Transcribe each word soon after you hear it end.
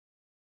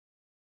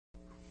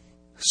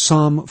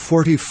Psalm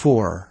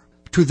 44.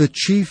 To the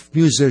chief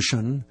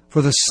musician,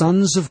 for the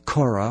sons of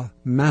Korah,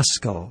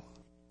 Maskil.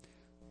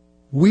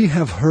 We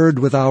have heard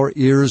with our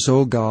ears,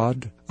 O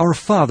God. Our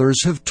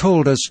fathers have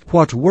told us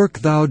what work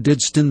thou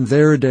didst in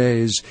their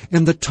days,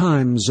 in the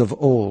times of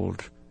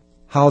old.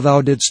 How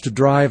thou didst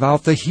drive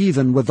out the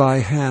heathen with thy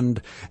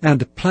hand,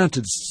 and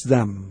plantedst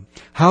them.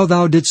 How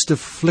thou didst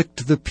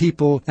afflict the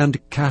people,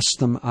 and cast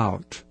them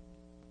out.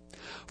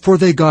 For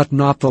they got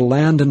not the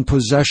land in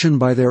possession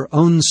by their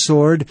own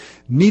sword,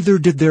 neither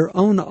did their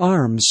own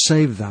arms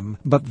save them,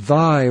 but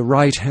thy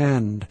right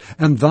hand,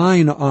 and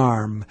thine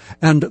arm,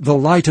 and the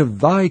light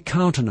of thy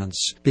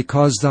countenance,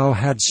 because thou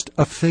hadst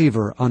a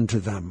favor unto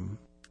them.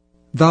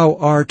 Thou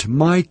art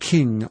my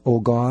King, O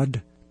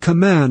God.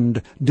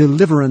 Command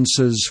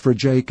deliverances for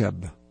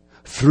Jacob.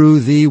 Through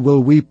thee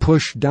will we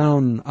push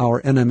down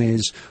our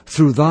enemies.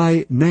 Through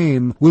thy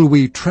name will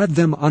we tread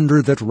them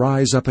under that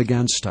rise up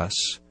against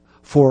us.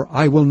 For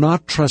I will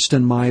not trust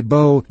in my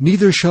bow,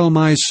 neither shall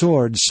my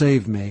sword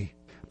save me.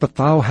 But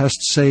thou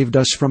hast saved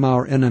us from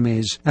our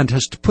enemies, and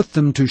hast put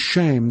them to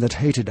shame that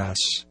hated us.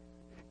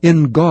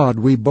 In God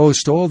we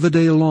boast all the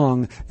day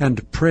long,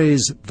 and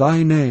praise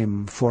thy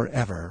name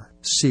forever.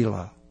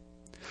 Selah.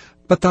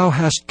 But thou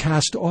hast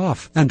cast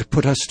off, and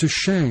put us to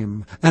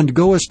shame, and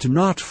goest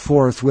not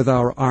forth with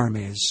our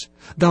armies.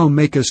 Thou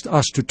makest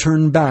us to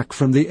turn back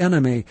from the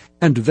enemy,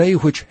 and they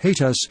which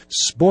hate us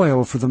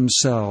spoil for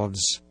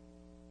themselves.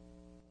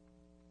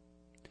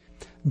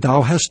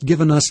 Thou hast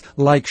given us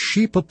like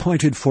sheep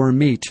appointed for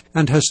meat,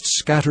 and hast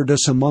scattered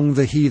us among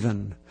the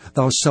heathen.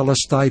 Thou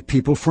sellest thy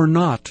people for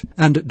naught,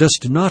 and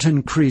dost not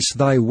increase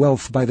thy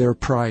wealth by their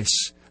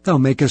price. Thou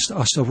makest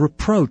us a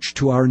reproach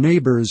to our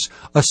neighbors,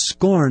 a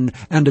scorn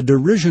and a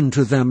derision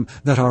to them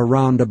that are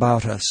round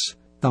about us.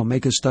 Thou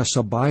makest us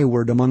a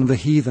byword among the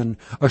heathen,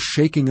 a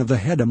shaking of the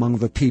head among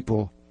the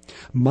people.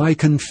 My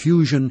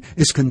confusion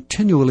is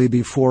continually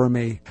before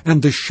me,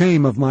 and the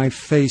shame of my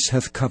face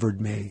hath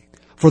covered me.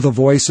 For the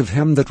voice of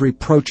him that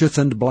reproacheth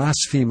and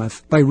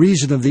blasphemeth, by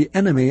reason of the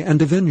enemy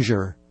and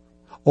avenger.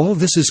 All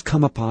this is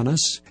come upon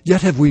us,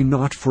 yet have we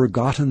not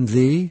forgotten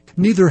thee,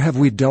 neither have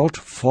we dealt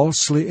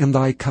falsely in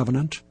thy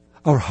covenant.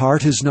 Our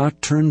heart is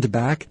not turned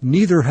back,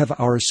 neither have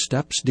our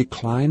steps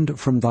declined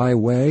from thy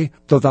way,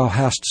 though thou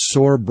hast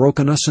sore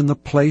broken us in the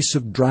place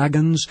of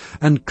dragons,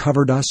 and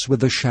covered us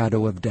with the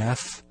shadow of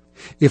death.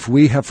 If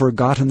we have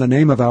forgotten the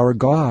name of our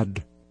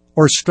God,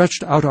 or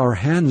stretched out our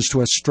hands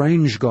to a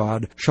strange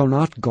God, shall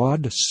not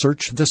God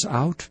search this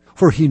out?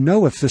 For he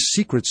knoweth the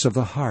secrets of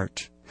the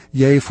heart.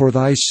 Yea, for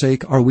thy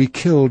sake are we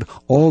killed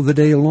all the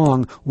day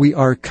long. We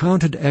are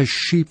counted as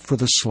sheep for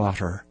the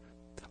slaughter.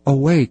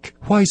 Awake,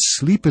 why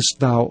sleepest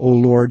thou, O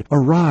Lord?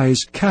 Arise,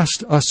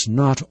 cast us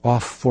not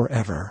off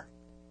forever.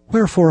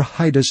 Wherefore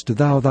hidest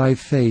thou thy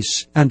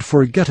face, and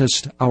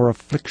forgettest our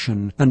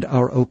affliction and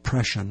our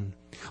oppression?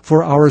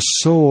 For our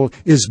soul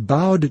is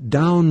bowed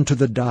down to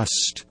the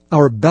dust,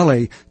 our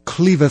belly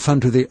cleaveth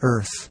unto the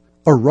earth.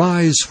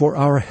 Arise for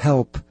our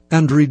help,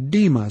 and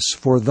redeem us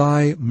for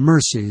thy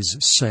mercy's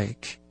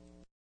sake.